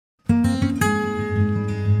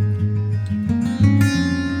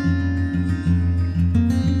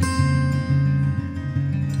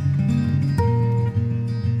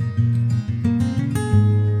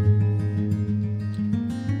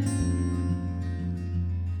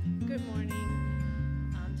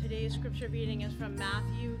Today's scripture reading is from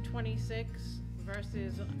Matthew 26,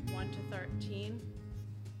 verses 1 to 13.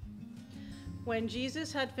 When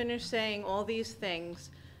Jesus had finished saying all these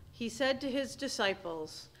things, he said to his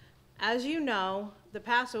disciples, "As you know, the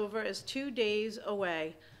Passover is 2 days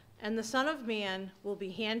away, and the Son of Man will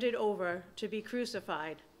be handed over to be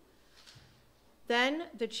crucified." Then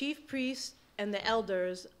the chief priests and the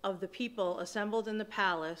elders of the people assembled in the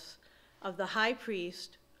palace of the high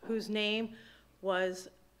priest, whose name was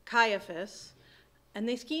Caiaphas, and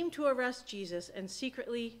they schemed to arrest Jesus and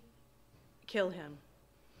secretly kill him.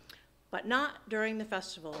 But not during the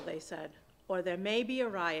festival, they said, or there may be a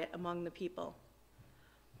riot among the people.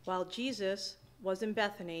 While Jesus was in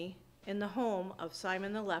Bethany, in the home of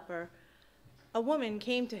Simon the leper, a woman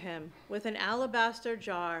came to him with an alabaster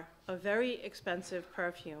jar of very expensive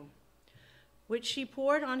perfume, which she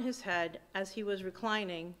poured on his head as he was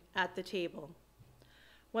reclining at the table.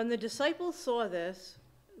 When the disciples saw this,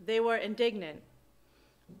 they were indignant.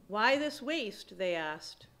 "Why this waste?" they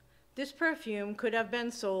asked. "This perfume could have been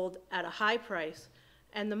sold at a high price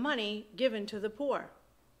and the money given to the poor."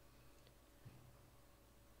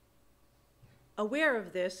 Aware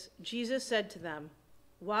of this, Jesus said to them,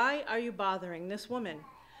 "Why are you bothering this woman?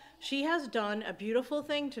 She has done a beautiful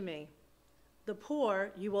thing to me. The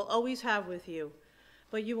poor you will always have with you,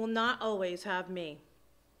 but you will not always have me.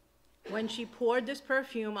 When she poured this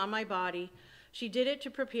perfume on my body, she did it to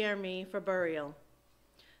prepare me for burial.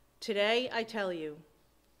 Today, I tell you,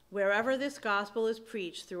 wherever this gospel is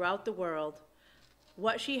preached throughout the world,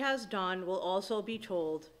 what she has done will also be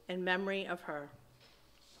told in memory of her."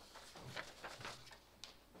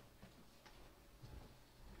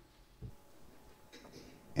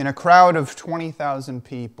 In a crowd of 20,000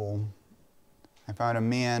 people, I found a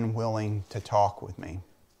man willing to talk with me.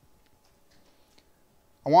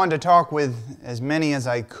 I wanted to talk with as many as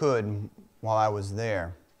I could while I was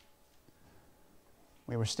there.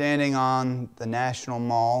 We were standing on the National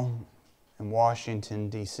Mall in Washington,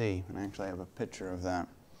 D.C., and I actually have a picture of that.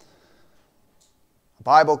 A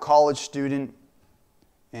Bible college student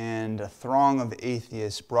and a throng of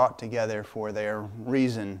atheists brought together for their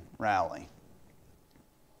Reason rally.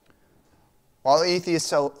 While atheist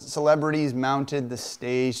celebrities mounted the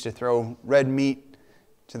stage to throw red meat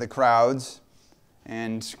to the crowds,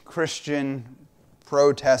 and Christian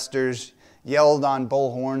protesters yelled on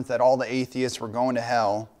bullhorns that all the atheists were going to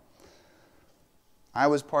hell, I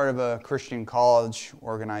was part of a Christian college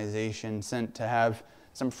organization sent to have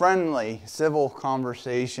some friendly, civil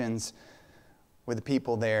conversations with the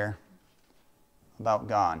people there about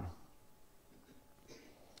God.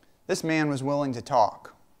 This man was willing to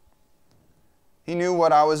talk. He knew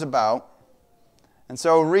what I was about. And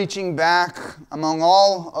so, reaching back among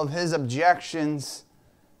all of his objections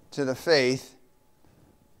to the faith,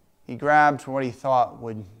 he grabbed what he thought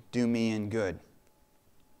would do me in good.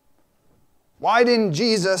 "Why didn't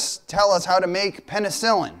Jesus tell us how to make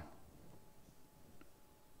penicillin?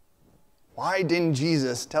 Why didn't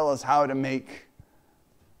Jesus tell us how to make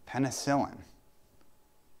penicillin?"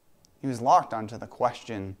 He was locked onto the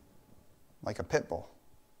question like a pit bull.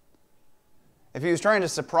 If he was trying to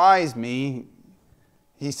surprise me,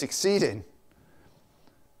 he succeeded.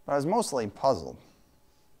 But I was mostly puzzled.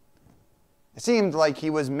 It seemed like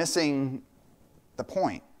he was missing the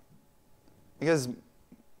point. Because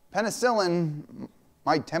penicillin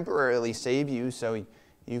might temporarily save you so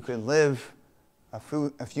you could live a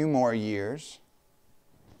few more years,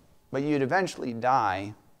 but you'd eventually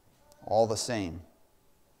die all the same.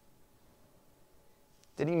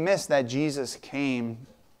 Did he miss that Jesus came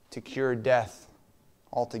to cure death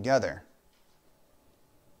altogether?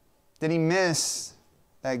 Did he miss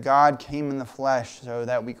that God came in the flesh so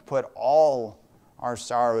that we could put all our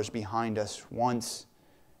sorrows behind us once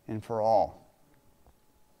and for all?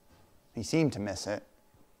 He seemed to miss it.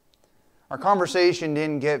 Our conversation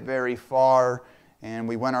didn't get very far, and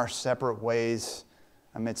we went our separate ways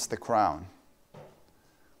amidst the crowd.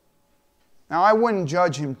 Now, I wouldn't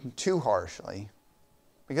judge him too harshly,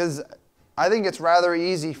 because I think it's rather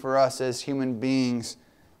easy for us as human beings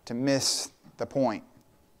to miss the point.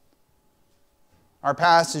 Our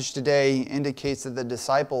passage today indicates that the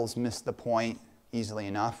disciples missed the point easily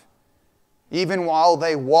enough, even while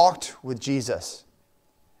they walked with Jesus,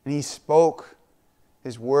 and he spoke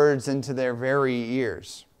his words into their very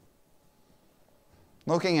ears.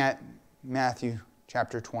 Looking at Matthew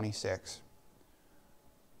chapter 26,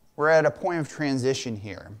 we're at a point of transition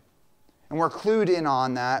here. And we're clued in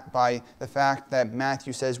on that by the fact that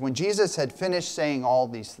Matthew says, when Jesus had finished saying all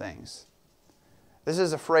these things. This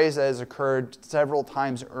is a phrase that has occurred several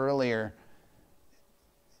times earlier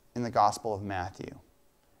in the Gospel of Matthew.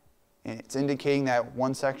 It's indicating that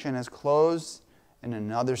one section is closed and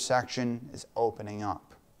another section is opening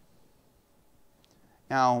up.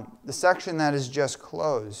 Now, the section that is just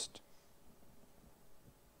closed,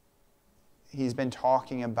 he's been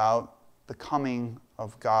talking about the coming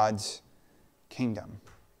of God's kingdom.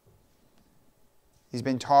 He's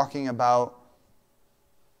been talking about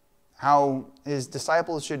how his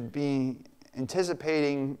disciples should be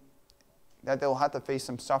anticipating that they'll have to face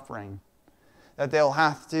some suffering, that they'll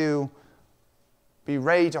have to be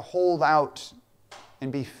ready to hold out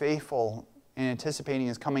and be faithful in anticipating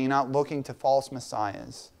his coming and not looking to false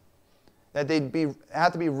messiahs, that they'd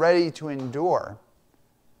have to be ready to endure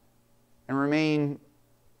and remain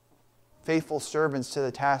faithful servants to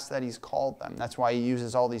the task that he's called them. That's why he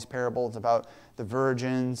uses all these parables about the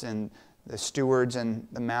virgins and the stewards and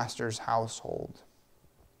the master's household.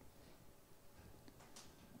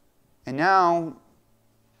 And now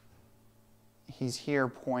he's here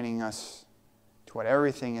pointing us to what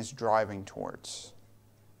everything is driving towards.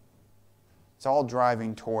 It's all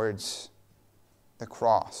driving towards the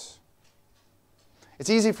cross. It's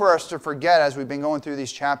easy for us to forget as we've been going through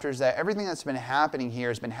these chapters that everything that's been happening here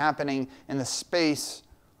has been happening in the space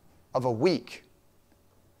of a week.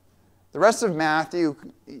 The rest of Matthew,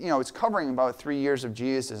 it's covering about 3 years of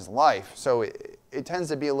Jesus' life. So it tends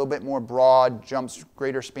to be a little bit more broad, jumps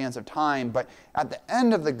greater spans of time. But at the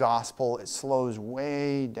end of the gospel, it slows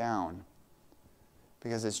way down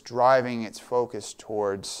because it's driving its focus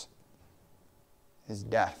towards his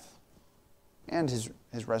death and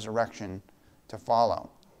his resurrection to follow.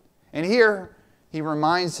 And here, he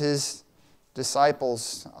reminds his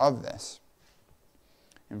disciples of this.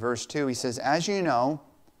 In verse 2, he says, "As you know,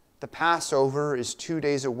 the Passover is 2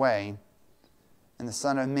 days away, and the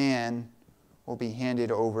Son of Man will be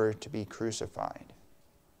handed over to be crucified."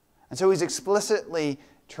 And so he's explicitly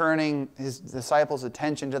turning his disciples'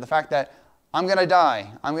 attention to the fact that I'm going to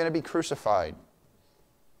die. I'm going to be crucified.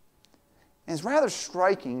 And it's rather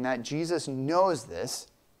striking that Jesus knows this,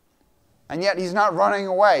 and yet he's not running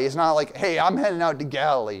away. He's not like, hey, I'm heading out to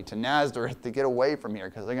Galilee, to Nazareth, to get away from here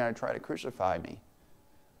because they're going to try to crucify me.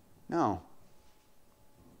 No.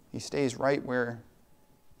 He stays right where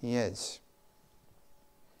he is.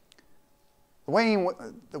 The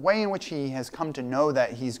way in which he has come to know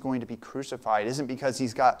that he's going to be crucified isn't because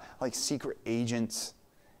he's got like secret agents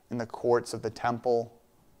in the courts of the temple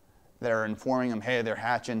that are informing him, hey, they're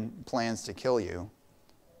hatching plans to kill you.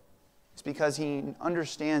 It's because he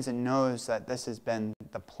understands and knows that this has been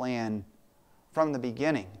the plan from the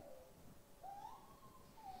beginning.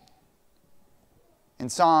 In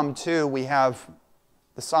Psalm 2, we have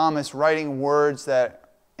the psalmist writing words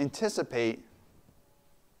that anticipate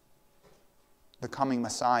the coming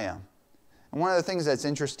Messiah. And one of the things that's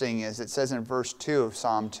interesting is it says in verse 2 of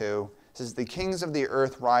Psalm 2, it says, "The kings of the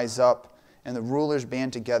earth rise up, and the rulers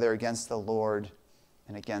band together against the Lord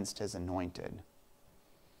and against his anointed."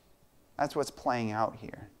 That's what's playing out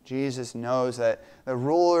here. Jesus knows that the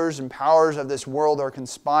rulers and powers of this world are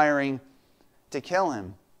conspiring to kill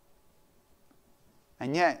him.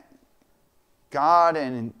 And yet, God,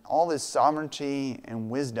 in all his sovereignty and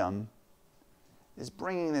wisdom, is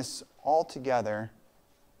bringing this all together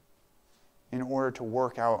in order to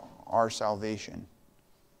work out our salvation.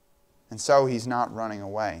 And so he's not running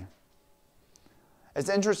away. It's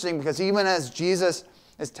interesting because even as Jesus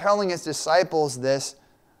is telling his disciples this,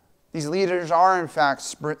 these leaders are in fact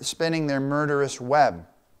spinning their murderous web.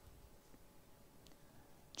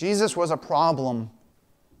 Jesus was a problem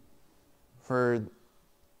for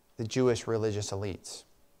the Jewish religious elites.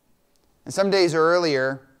 And some days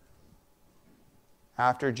earlier,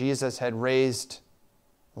 after Jesus had raised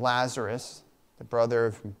Lazarus, the brother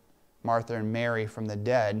of Martha and Mary, from the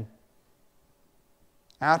dead,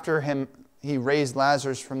 after he raised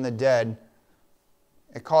Lazarus from the dead,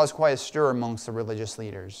 it caused quite a stir amongst the religious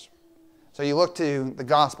leaders. So you look to the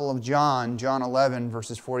Gospel of John, John 11,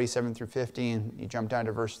 verses 47 through 15. You jump down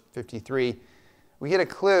to verse 53. We get a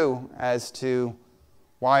clue as to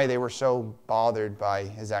why they were so bothered by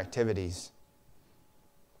his activities.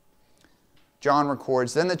 John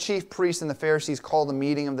records, "Then the chief priests and the Pharisees called a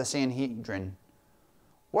meeting of the Sanhedrin.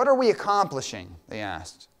 'What are we accomplishing?' they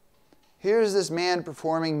asked. 'Here is this man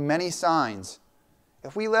performing many signs.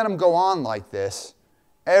 If we let him go on like this,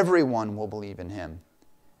 everyone will believe in him.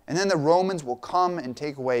 And then the Romans will come and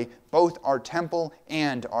take away both our temple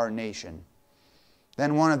and our nation.'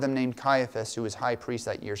 Then one of them, named Caiaphas, who was high priest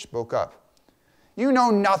that year, spoke up. 'You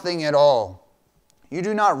know nothing at all. You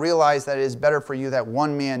do not realize that it is better for you that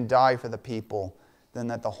one man die for the people than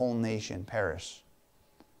that the whole nation perish.'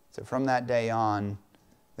 So from that day on,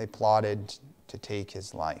 they plotted to take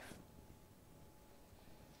his life."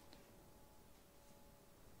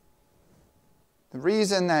 The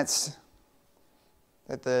reason that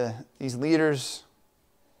these leaders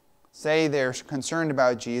say they're concerned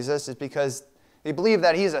about Jesus is because they believe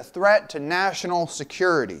that he's a threat to national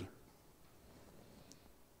security.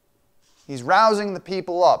 He's rousing the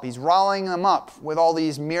people up. He's riling them up with all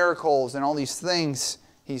these miracles and all these things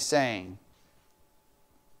he's saying.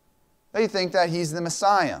 They think that he's the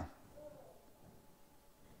Messiah.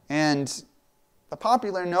 And the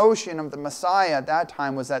popular notion of the Messiah at that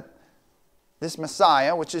time was that this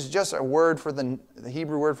Messiah, which is just a word for the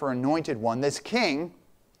Hebrew word for anointed one, this king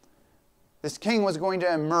was going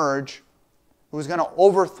to emerge who was going to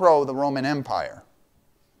overthrow the Roman Empire.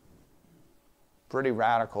 Pretty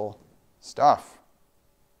radical stuff.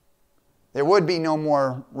 There would be no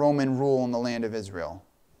more Roman rule in the land of Israel.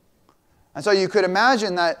 And so you could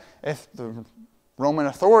imagine that if the Roman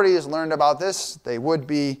authorities learned about this, they would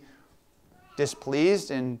be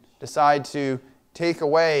displeased and decide to take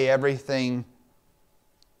away everything,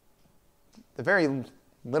 the very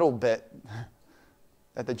little bit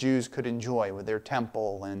that the Jews could enjoy with their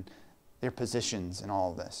temple and their positions and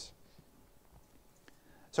all of this.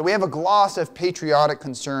 So we have a gloss of patriotic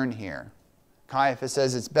concern here. Caiaphas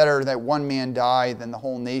says it's better that one man die than the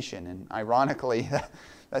whole nation. And ironically,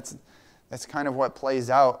 that's kind of what plays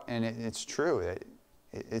out, and it's true.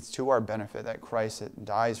 It's to our benefit that Christ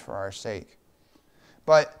dies for our sake.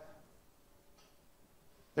 But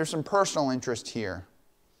there's some personal interest here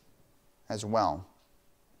as well.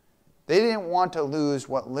 They didn't want to lose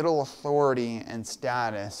what little authority and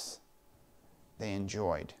status they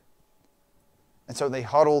enjoyed. And so they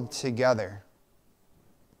huddled together.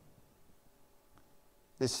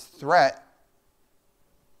 This threat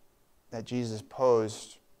that Jesus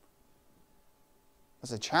posed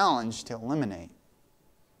was a challenge to eliminate,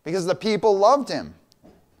 because the people loved him.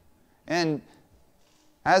 And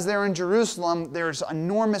as they're in Jerusalem, there's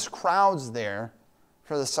enormous crowds there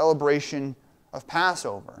for the celebration of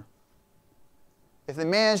Passover. If they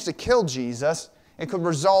managed to kill Jesus, it could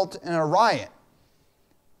result in a riot.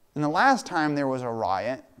 And the last time there was a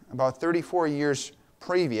riot, about 34 years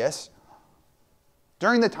previous,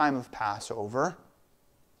 during the time of Passover,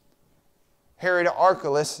 Herod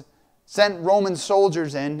Archelaus sent Roman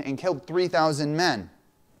soldiers in and killed 3,000 men.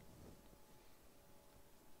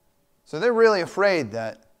 So they're really afraid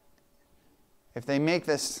that if they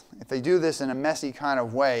do this in a messy kind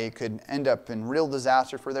of way, it could end up in real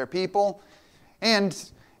disaster for their people,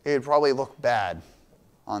 and it would probably look bad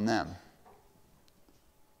on them.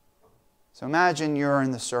 So imagine you're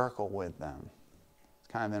in the circle with them.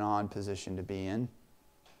 It's kind of an odd position to be in.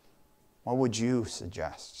 What would you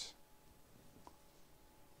suggest?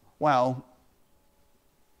 Well,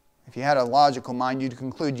 if you had a logical mind, you'd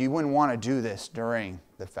conclude you wouldn't want to do this during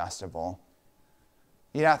the festival.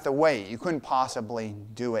 You'd have to wait. You couldn't possibly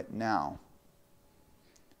do it now.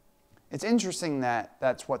 It's interesting that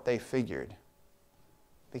that's what they figured,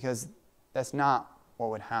 because that's not what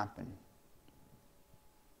would happen.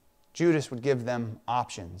 Judas would give them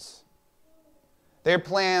options. Their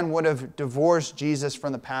plan would have divorced Jesus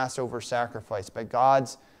from the Passover sacrifice, but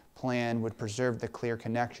God's plan would preserve the clear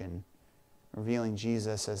connection, revealing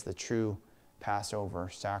Jesus as the true Passover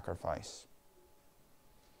sacrifice.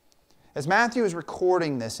 As Matthew is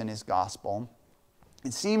recording this in his gospel,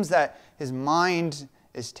 it seems that his mind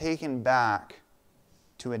is taken back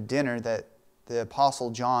to a dinner that the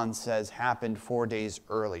Apostle John says happened 4 days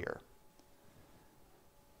earlier.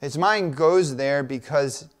 His mind goes there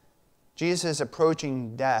because Jesus'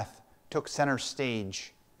 approaching death took center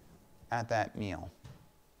stage at that meal.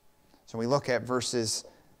 So we look at verses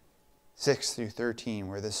 6 through 13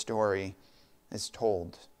 where this story is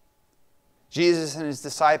told. Jesus and his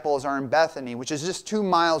disciples are in Bethany, which is just 2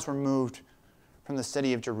 miles removed from the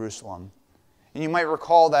city of Jerusalem. And you might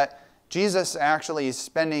recall that Jesus actually is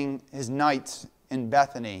spending his nights in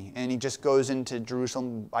Bethany, and he just goes into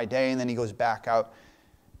Jerusalem by day, and then he goes back out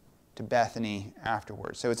to Bethany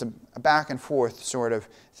afterwards. So it's a back and forth sort of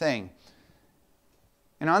thing.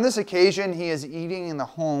 And on this occasion, he is eating in the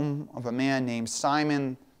home of a man named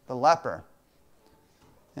Simon the leper.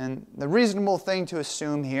 And the reasonable thing to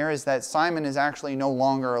assume here is that Simon is actually no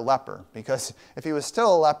longer a leper, because if he was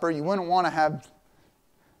still a leper, you wouldn't want to have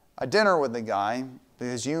a dinner with the guy,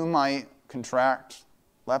 because you might contract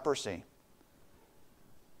leprosy.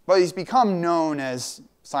 But he's become known as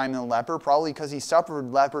Simon the leper, probably because he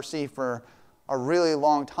suffered leprosy for a really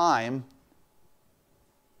long time.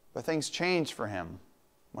 But things changed for him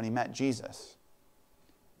when he met Jesus.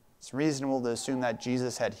 It's reasonable to assume that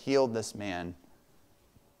Jesus had healed this man.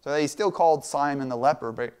 So he's still called Simon the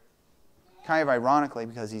leper, but kind of ironically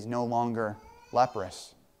because he's no longer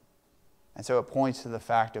leprous. And so it points to the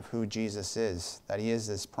fact of who Jesus is, that he is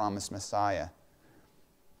this promised Messiah,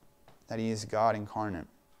 that he is God incarnate.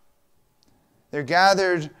 They're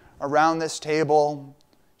gathered around this table,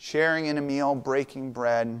 sharing in a meal, breaking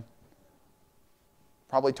bread,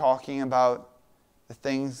 probably talking about the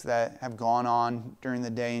things that have gone on during the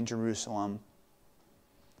day in Jerusalem.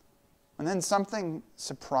 And then something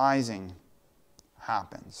surprising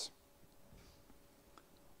happens.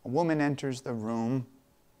 A woman enters the room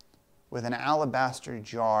with an alabaster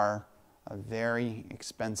jar of very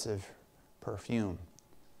expensive perfume.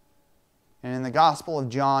 And in the Gospel of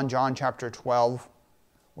John, John chapter 12,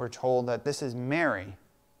 we're told that this is Mary,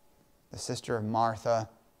 the sister of Martha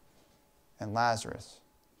and Lazarus.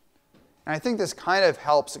 And I think this kind of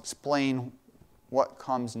helps explain what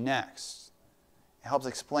comes next. It helps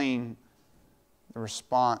explain the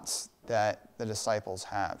response that the disciples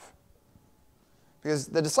have. Because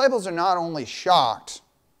the disciples are not only shocked,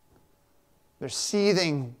 they're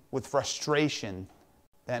seething with frustration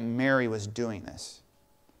that Mary was doing this.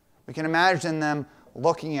 We can imagine them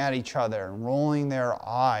looking at each other and rolling their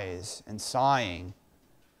eyes and sighing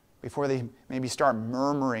before they maybe start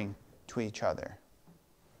murmuring to each other.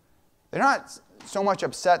 They're not so much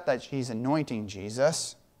upset that she's anointing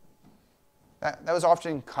Jesus. That was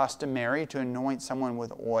often customary to anoint someone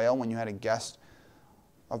with oil when you had a guest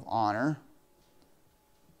of honor.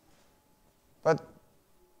 But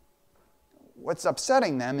what's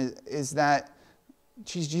upsetting them is that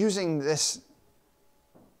she's using this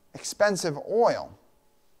expensive oil.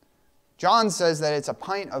 John says that it's a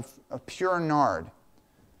pint of pure nard.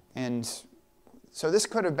 And so this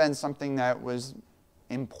could have been something that was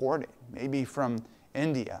imported, maybe from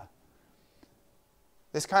India.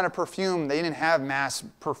 This kind of perfume, they didn't have mass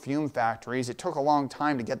perfume factories. It took a long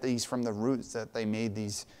time to get these from the roots that they made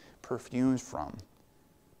these perfumes from.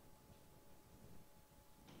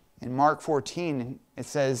 In Mark 14, it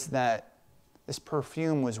says that this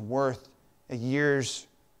perfume was worth a year's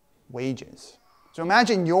wages. So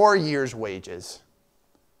imagine your year's wages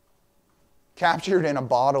captured in a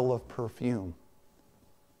bottle of perfume,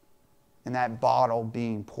 and that bottle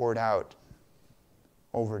being poured out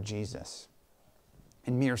over Jesus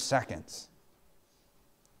in mere seconds.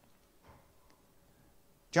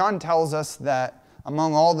 John tells us that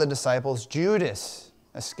among all the disciples, Judas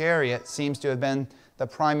Iscariot seems to have been the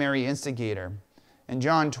primary instigator. In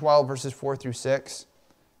John 12, verses 4 through 6,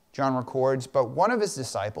 John records, "But one of his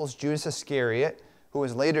disciples, Judas Iscariot, who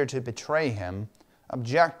was later to betray him,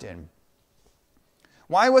 objected.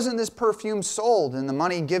 'Why wasn't this perfume sold and the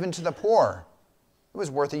money given to the poor? It was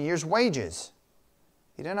worth a year's wages.'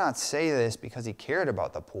 He did not say this because he cared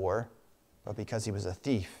about the poor, but because he was a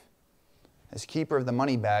thief. As keeper of the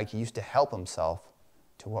money bag, he used to help himself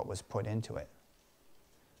to what was put into it."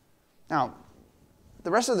 Now,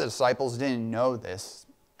 the rest of the disciples didn't know this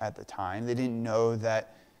at the time. They didn't know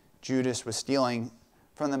that Judas was stealing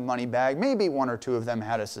from the money bag. Maybe one or two of them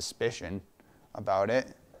had a suspicion about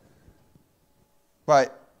it.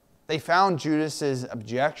 But they found Judas's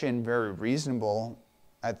objection very reasonable,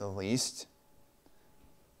 at the least.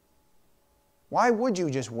 Why would you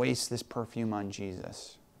just waste this perfume on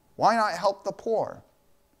Jesus? Why not help the poor?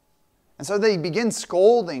 And so they begin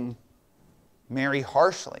scolding Mary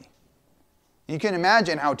harshly. You can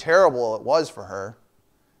imagine how terrible it was for her.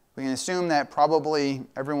 We can assume that probably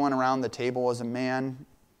everyone around the table was a man.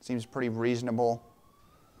 Seems pretty reasonable.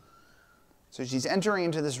 So she's entering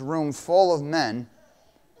into this room full of men,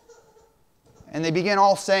 and they begin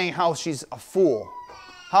all saying how she's a fool.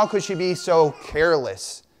 How could she be so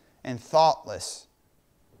careless and thoughtless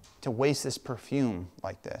to waste this perfume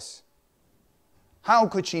like this? How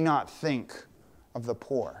could she not think of the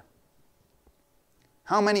poor?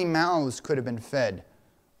 How many mouths could have been fed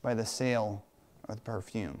by the sale of the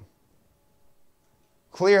perfume?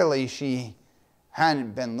 Clearly, she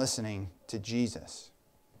hadn't been listening to Jesus.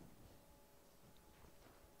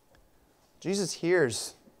 Jesus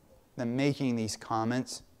hears them making these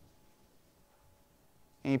comments,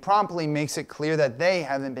 and he promptly makes it clear that they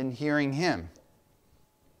haven't been hearing him.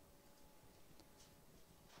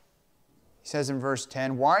 He says in verse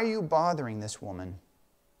 10, "Why are you bothering this woman?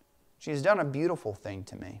 She has done a beautiful thing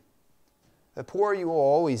to me. The poor you will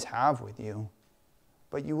always have with you,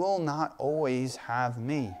 but you will not always have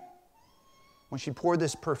me. When she poured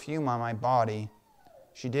this perfume on my body,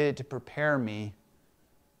 she did it to prepare me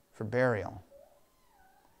for burial."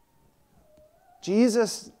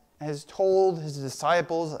 Jesus has told his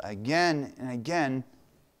disciples again and again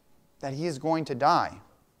that he is going to die.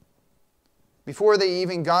 Before they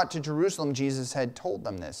even got to Jerusalem, Jesus had told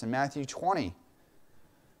them this in Matthew 20.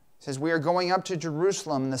 It says, we are going up to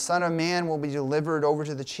Jerusalem, and the Son of Man will be delivered over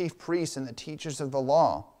to the chief priests and the teachers of the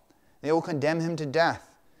law. They will condemn him to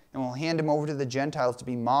death, and will hand him over to the Gentiles to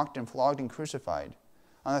be mocked and flogged and crucified.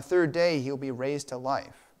 On the third day, he will be raised to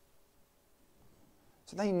life.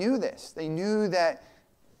 So they knew this. They knew that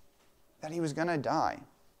he was going to die.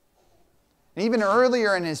 And even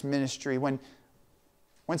earlier in his ministry, when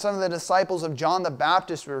some of the disciples of John the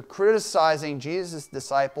Baptist were criticizing Jesus'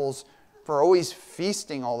 disciples for always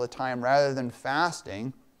feasting all the time rather than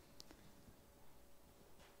fasting,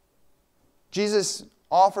 Jesus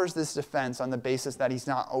offers this defense on the basis that he's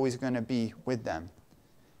not always going to be with them.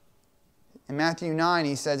 In Matthew 9,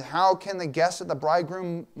 he says, how can the guests of the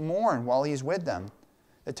bridegroom mourn while he's with them?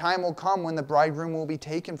 The time will come when the bridegroom will be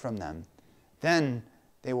taken from them. Then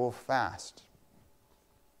they will fast.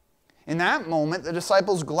 In that moment, the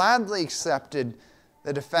disciples gladly accepted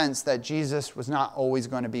the defense that Jesus was not always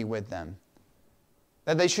going to be with them,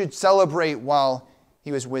 that they should celebrate while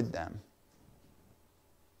he was with them.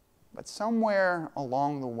 But somewhere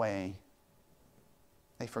along the way,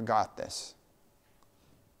 they forgot this.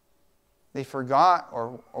 They forgot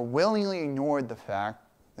or willingly ignored the fact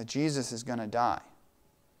that Jesus is going to die.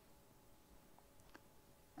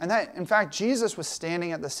 And that, in fact, Jesus was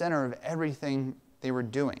standing at the center of everything they were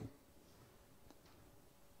doing.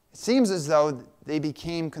 It seems as though they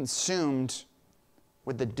became consumed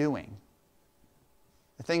with the doing,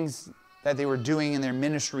 the things that they were doing in their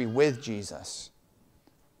ministry with Jesus.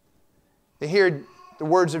 They hear the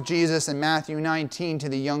words of Jesus in Matthew 19 to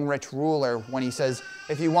the young rich ruler when he says,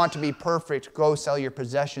 if you want to be perfect, go sell your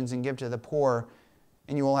possessions and give to the poor,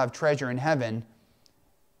 and you will have treasure in heaven.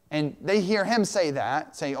 And they hear him say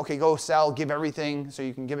that, say, okay, go sell, give everything so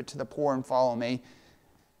you can give it to the poor and follow me.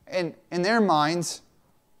 And in their minds,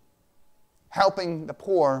 helping the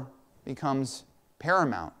poor becomes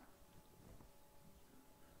paramount.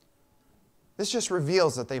 This just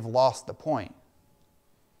reveals that they've lost the point.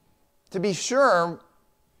 To be sure,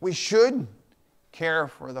 we should care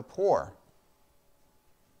for the poor.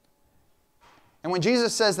 And when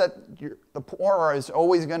Jesus says that the poor is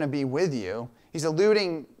always going to be with you, he's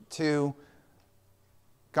alluding to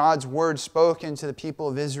God's word spoken to the people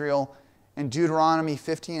of Israel in Deuteronomy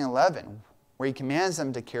 15:11, where he commands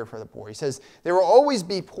them to care for the poor. He says, there will always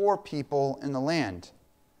be poor people in the land.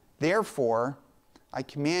 Therefore, I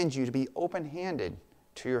command you to be open-handed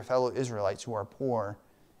to your fellow Israelites who are poor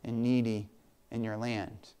and needy in your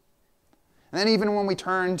land. And then even when we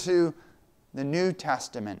turn to the New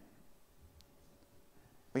Testament,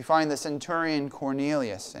 we find the centurion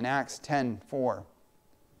Cornelius in Acts 10:4.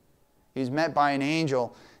 He's met by an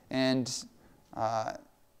angel, and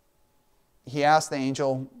he asked the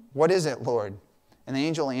angel, what is it, Lord? And the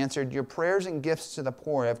angel answered, your prayers and gifts to the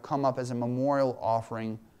poor have come up as a memorial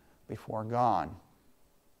offering before God.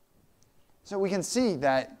 So we can see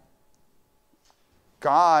that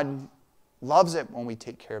God loves it when we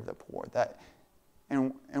take care of the poor. That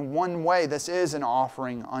in one way, this is an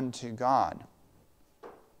offering unto God.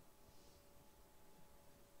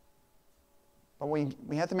 But we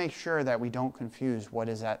have to make sure that we don't confuse what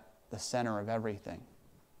is at the center of everything.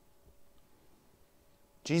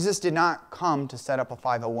 Jesus did not come to set up a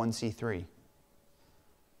 501c3.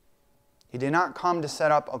 He did not come to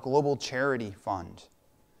set up a global charity fund.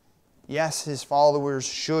 Yes, his followers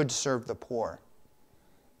should serve the poor,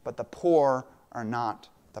 but the poor are not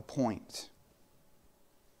the point.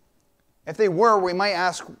 If they were, we might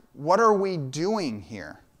ask, what are we doing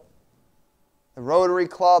here? The Rotary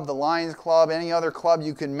Club, the Lions Club, any other club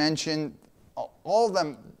you could mention, all of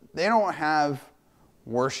them, they don't have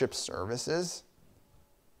worship services.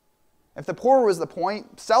 If the poor was the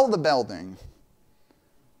point, sell the building,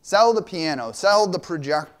 sell the piano, sell the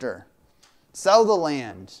projector, sell the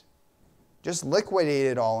land. Just liquidate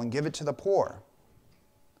it all and give it to the poor.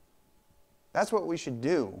 That's what we should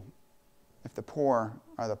do if the poor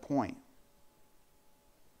are the point.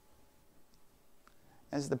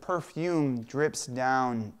 As the perfume drips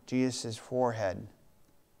down Jesus' forehead,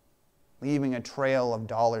 leaving a trail of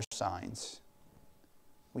dollar signs,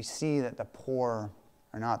 we see that the poor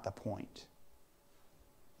are not the point.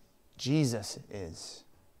 Jesus is.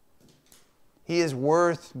 He is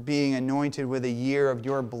worth being anointed with a year of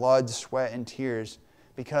your blood, sweat, and tears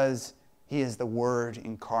because he is the Word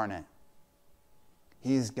incarnate.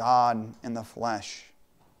 He is God in the flesh.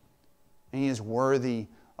 And he is worthy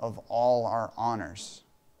of all our honors.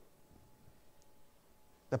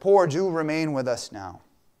 The poor do remain with us now.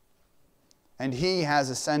 And he has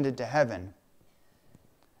ascended to heaven.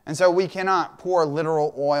 And so we cannot pour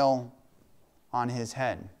literal oil on his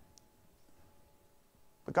head.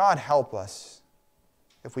 But God help us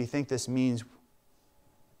if we think this means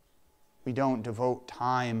we don't devote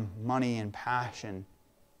time, money, and passion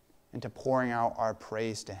into pouring out our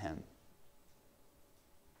praise to Him.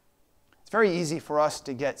 It's very easy for us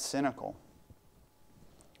to get cynical.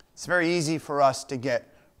 It's very easy for us to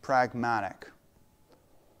get pragmatic.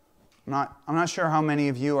 I'm not sure how many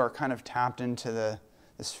of you are kind of tapped into the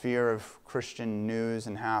sphere of Christian news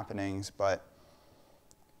and happenings, but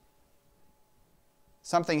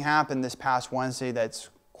something happened this past Wednesday that's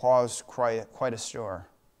caused quite a stir.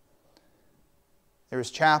 There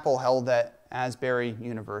was chapel held at Asbury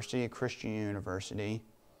University, a Christian university,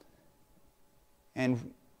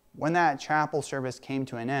 and when that chapel service came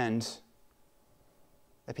to an end,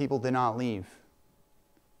 the people did not leave.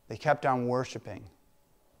 They kept on worshiping.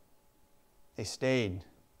 They stayed.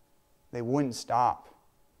 They wouldn't stop.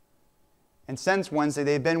 And since Wednesday,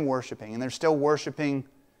 they've been worshiping, and they're still worshiping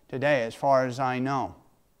today, as far as I know.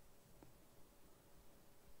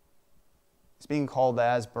 It's being called the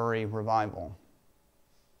Asbury Revival.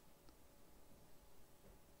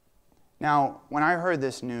 Now, when I heard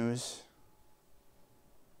this news,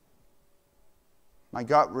 my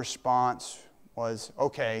gut response was,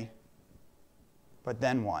 okay, but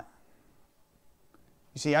then what?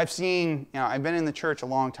 You see, I've been in the church a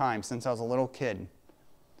long time, since I was a little kid.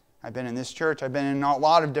 I've been in this church, I've been in a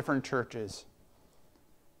lot of different churches.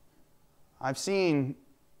 I've seen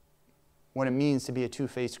what it means to be a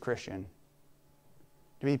two-faced Christian,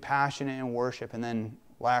 to be passionate in worship and then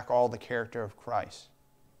lack all the character of Christ.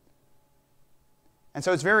 And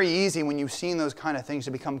so it's very easy when you've seen those kind of things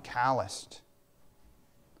to become calloused.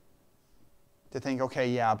 To think, okay,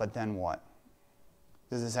 yeah, but then what?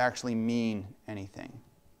 Does this actually mean anything?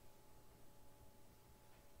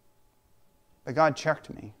 But God checked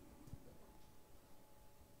me.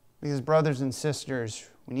 Because brothers and sisters,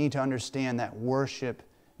 we need to understand that worship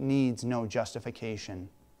needs no justification.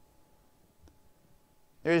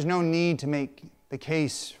 There is no need to make the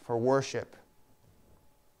case for worship.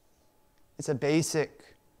 It's a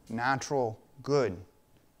basic, natural good.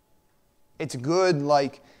 It's good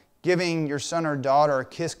like giving your son or daughter a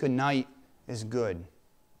kiss goodnight is good.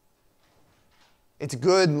 It's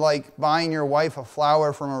good like buying your wife a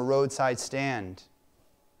flower from a roadside stand.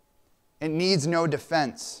 It needs no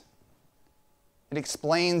defense. It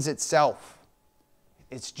explains itself.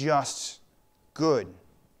 It's just good.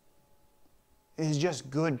 It is just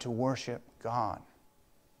good to worship God.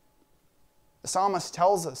 The psalmist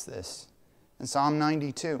tells us this in Psalm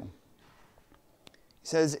 92. He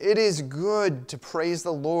says, "It is good to praise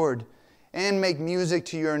the Lord and make music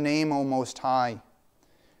to your name, O Most High,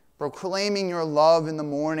 proclaiming your love in the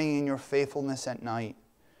morning and your faithfulness at night,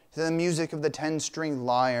 to the music of the 10-stringed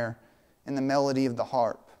lyre and the melody of the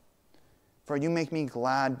harp. For you make me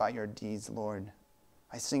glad by your deeds, Lord.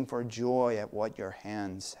 I sing for joy at what your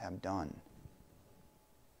hands have done."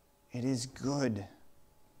 It is good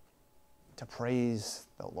to praise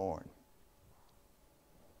the Lord.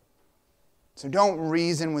 So don't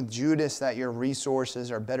reason with Judas that your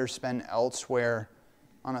resources are better spent elsewhere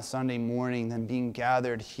on a Sunday morning than being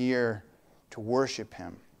gathered here to worship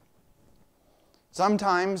Him.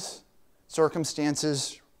 Sometimes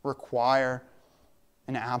circumstances require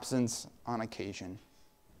an absence on occasion.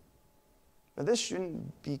 But this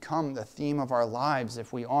shouldn't become the theme of our lives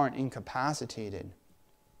if we aren't incapacitated.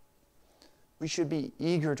 We should be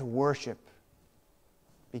eager to worship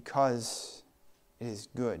because it is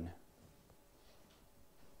good.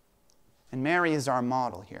 And Mary is our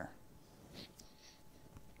model here.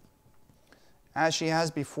 As she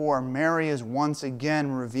has before, Mary is once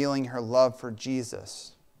again revealing her love for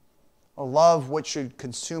Jesus, a love which should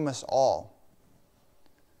consume us all.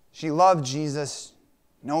 She loved Jesus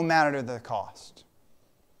no matter the cost.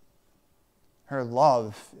 Her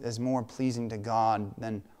love is more pleasing to God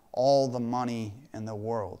than all the money in the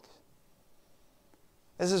world.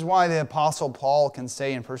 This is why the Apostle Paul can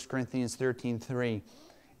say in 1 Corinthians 13:3,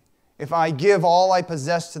 "If I give all I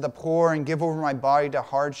possess to the poor and give over my body to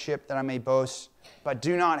hardship that I may boast, but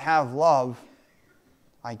do not have love,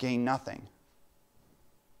 I gain nothing."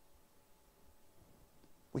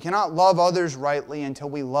 We cannot love others rightly until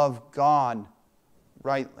we love God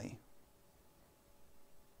rightly.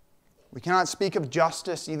 We cannot speak of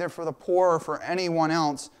justice either for the poor or for anyone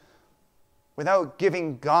else without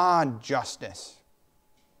giving God justice.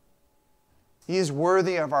 He is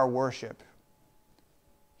worthy of our worship.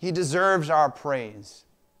 He deserves our praise.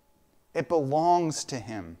 It belongs to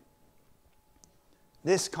Him.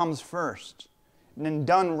 This comes first. And then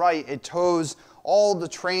done right, it tows all the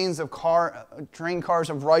train cars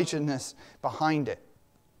of righteousness behind it.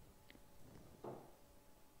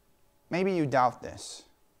 Maybe you doubt this.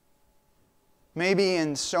 Maybe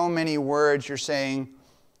in so many words you're saying,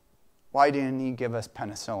 Why didn't he give us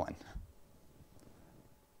penicillin?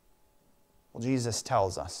 Well, Jesus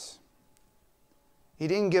tells us. He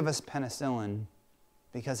didn't give us penicillin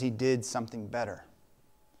because he did something better.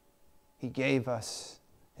 He gave us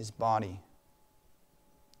his body.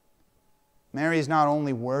 Mary is not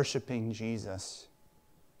only worshiping Jesus,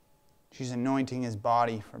 she's anointing his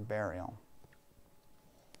body for burial.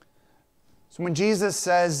 So when Jesus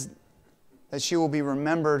says that she will be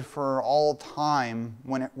remembered for all time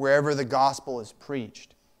wherever the gospel is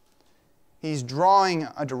preached, he's drawing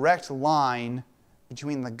a direct line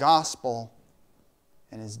between the gospel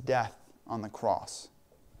and his death on the cross.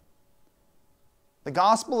 The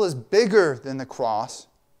gospel is bigger than the cross,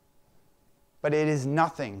 but it is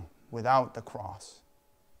nothing without the cross.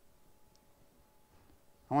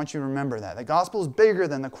 I want you to remember that. The gospel is bigger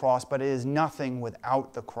than the cross, but it is nothing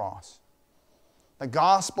without the cross. The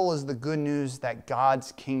gospel is the good news that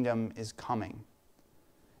God's kingdom is coming,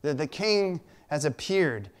 that the King has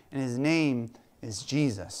appeared, and his name is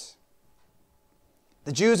Jesus.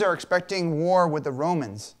 The Jews are expecting war with the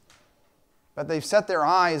Romans, but they've set their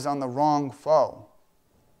eyes on the wrong foe.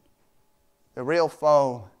 The real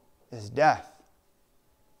foe is death.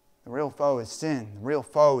 The real foe is sin. The real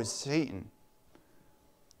foe is Satan.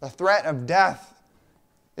 The threat of death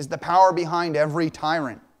is the power behind every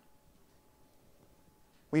tyrant.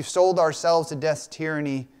 We've sold ourselves to death's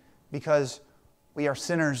tyranny because we are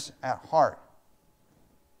sinners at heart.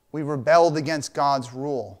 We rebelled against God's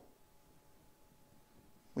rule.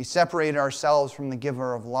 We separated ourselves from the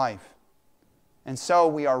giver of life. And so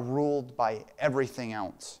we are ruled by everything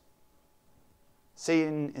else.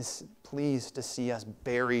 Satan is pleased to see us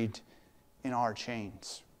buried in our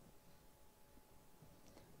chains.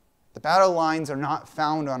 The battle lines are not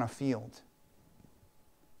found on a field.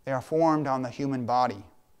 They are formed on the human body.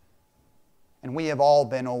 And we have all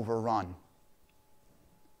been overrun.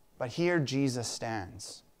 But here Jesus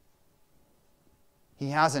stands. He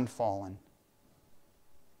hasn't fallen,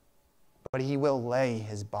 but he will lay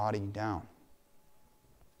his body down.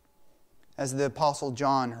 As the Apostle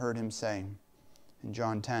John heard him say in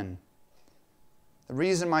John 10, "The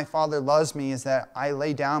reason my Father loves me is that I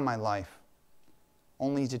lay down my life,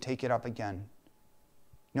 only to take it up again.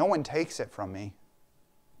 No one takes it from me,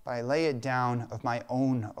 but I lay it down of my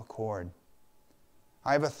own accord.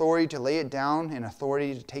 I have authority to lay it down and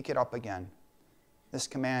authority to take it up again. This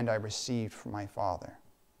command I received from my Father."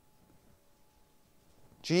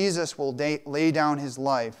 Jesus will lay down his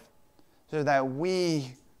life so that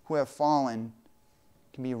we who have fallen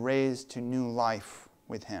can be raised to new life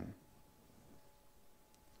with him.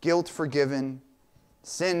 Guilt forgiven,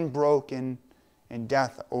 sin broken, and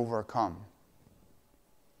death overcome.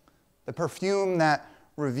 The perfume that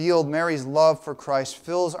revealed Mary's love for Christ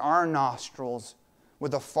fills our nostrils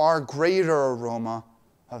with a far greater aroma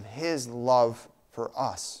of his love for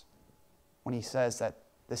us when he says that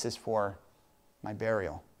this is for my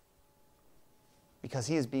burial. Because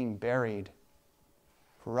he is being buried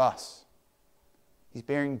for us. He's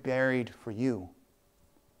being buried for you.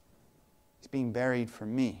 He's being buried for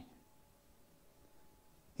me.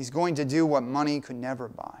 He's going to do what money could never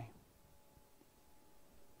buy.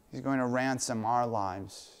 He's going to ransom our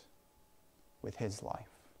lives with his life.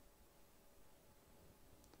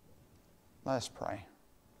 Let us pray.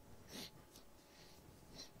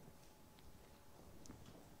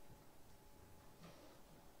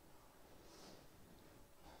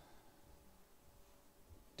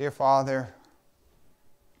 Dear Father,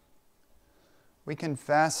 we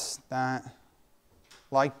confess that,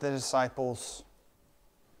 like the disciples,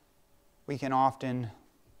 we can often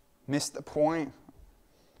miss the point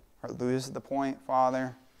or lose the point,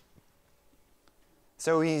 Father.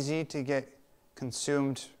 So easy to get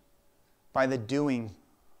consumed by the doing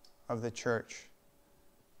of the church,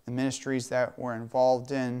 the ministries that we're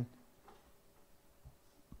involved in,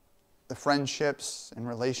 the friendships and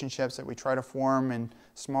relationships that we try to form in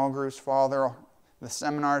small groups, Father, the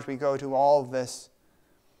seminars we go to, all of this.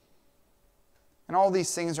 And all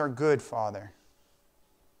these things are good, Father.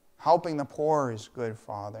 Helping the poor is good,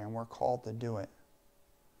 Father, and we're called to do it.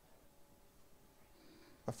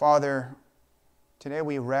 But Father, today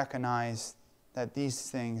we recognize that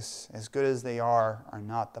these things, as good as they are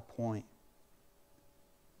not the point.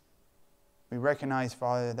 We recognize,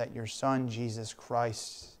 Father, that your Son, Jesus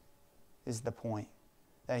Christ, is the point.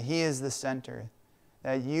 That he is the center.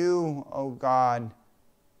 That you, O God,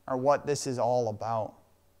 are what this is all about.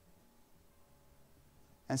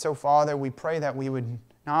 And so, Father, we pray that we would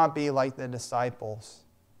not be like the disciples,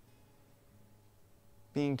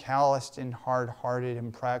 being calloused and hard-hearted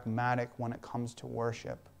and pragmatic when it comes to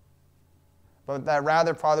worship, but that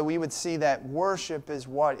rather, Father, we would see that worship is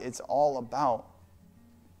what it's all about.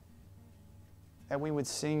 That we would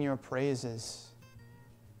sing your praises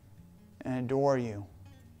and adore you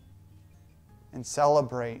and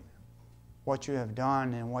celebrate what you have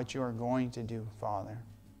done and what you are going to do, Father.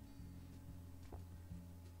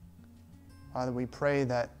 Father, we pray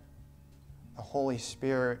that the Holy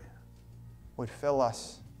Spirit would fill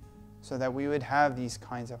us so that we would have these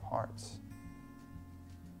kinds of hearts.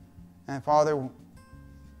 And Father,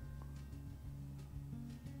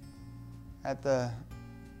 at the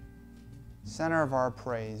center of our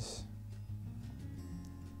praise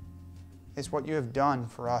is what you have done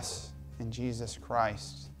for us in Jesus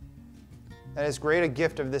Christ. That as great a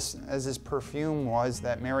gift of this as this perfume was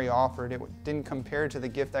that Mary offered, it didn't compare to the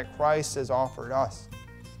gift that Christ has offered us.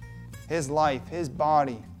 His life, his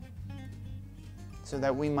body, so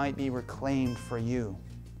that we might be reclaimed for you,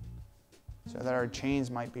 so that our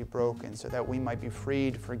chains might be broken, so that we might be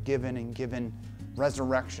freed, forgiven, and given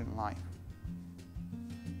resurrection life.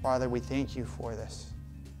 Father, we thank you for this.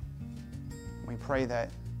 We pray that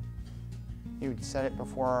you would set it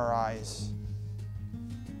before our eyes,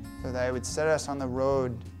 so that it would set us on the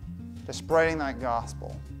road to spreading that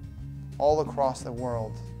gospel all across the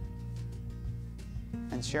world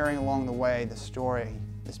and sharing along the way the story,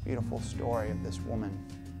 this beautiful story of this woman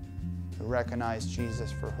who recognized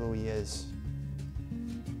Jesus for who he is.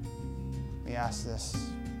 We ask this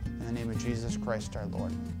in the name of Jesus Christ our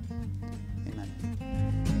Lord. Amen.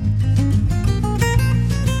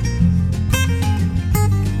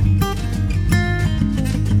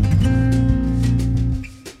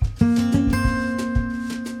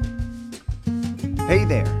 Hey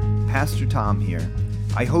there, Pastor Tom here.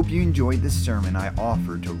 I hope you enjoyed this sermon I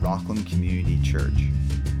offered to Rockland Community Church.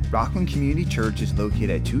 Rockland Community Church is located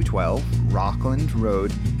at 212 Rockland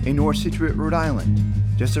Road in North Scituate, Rhode Island,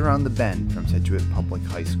 just around the bend from Scituate Public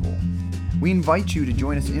High School. We invite you to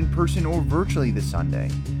join us in person or virtually this Sunday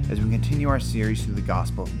as we continue our series through the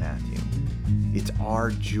Gospel of Matthew. It's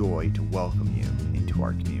our joy to welcome you into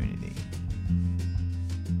our community.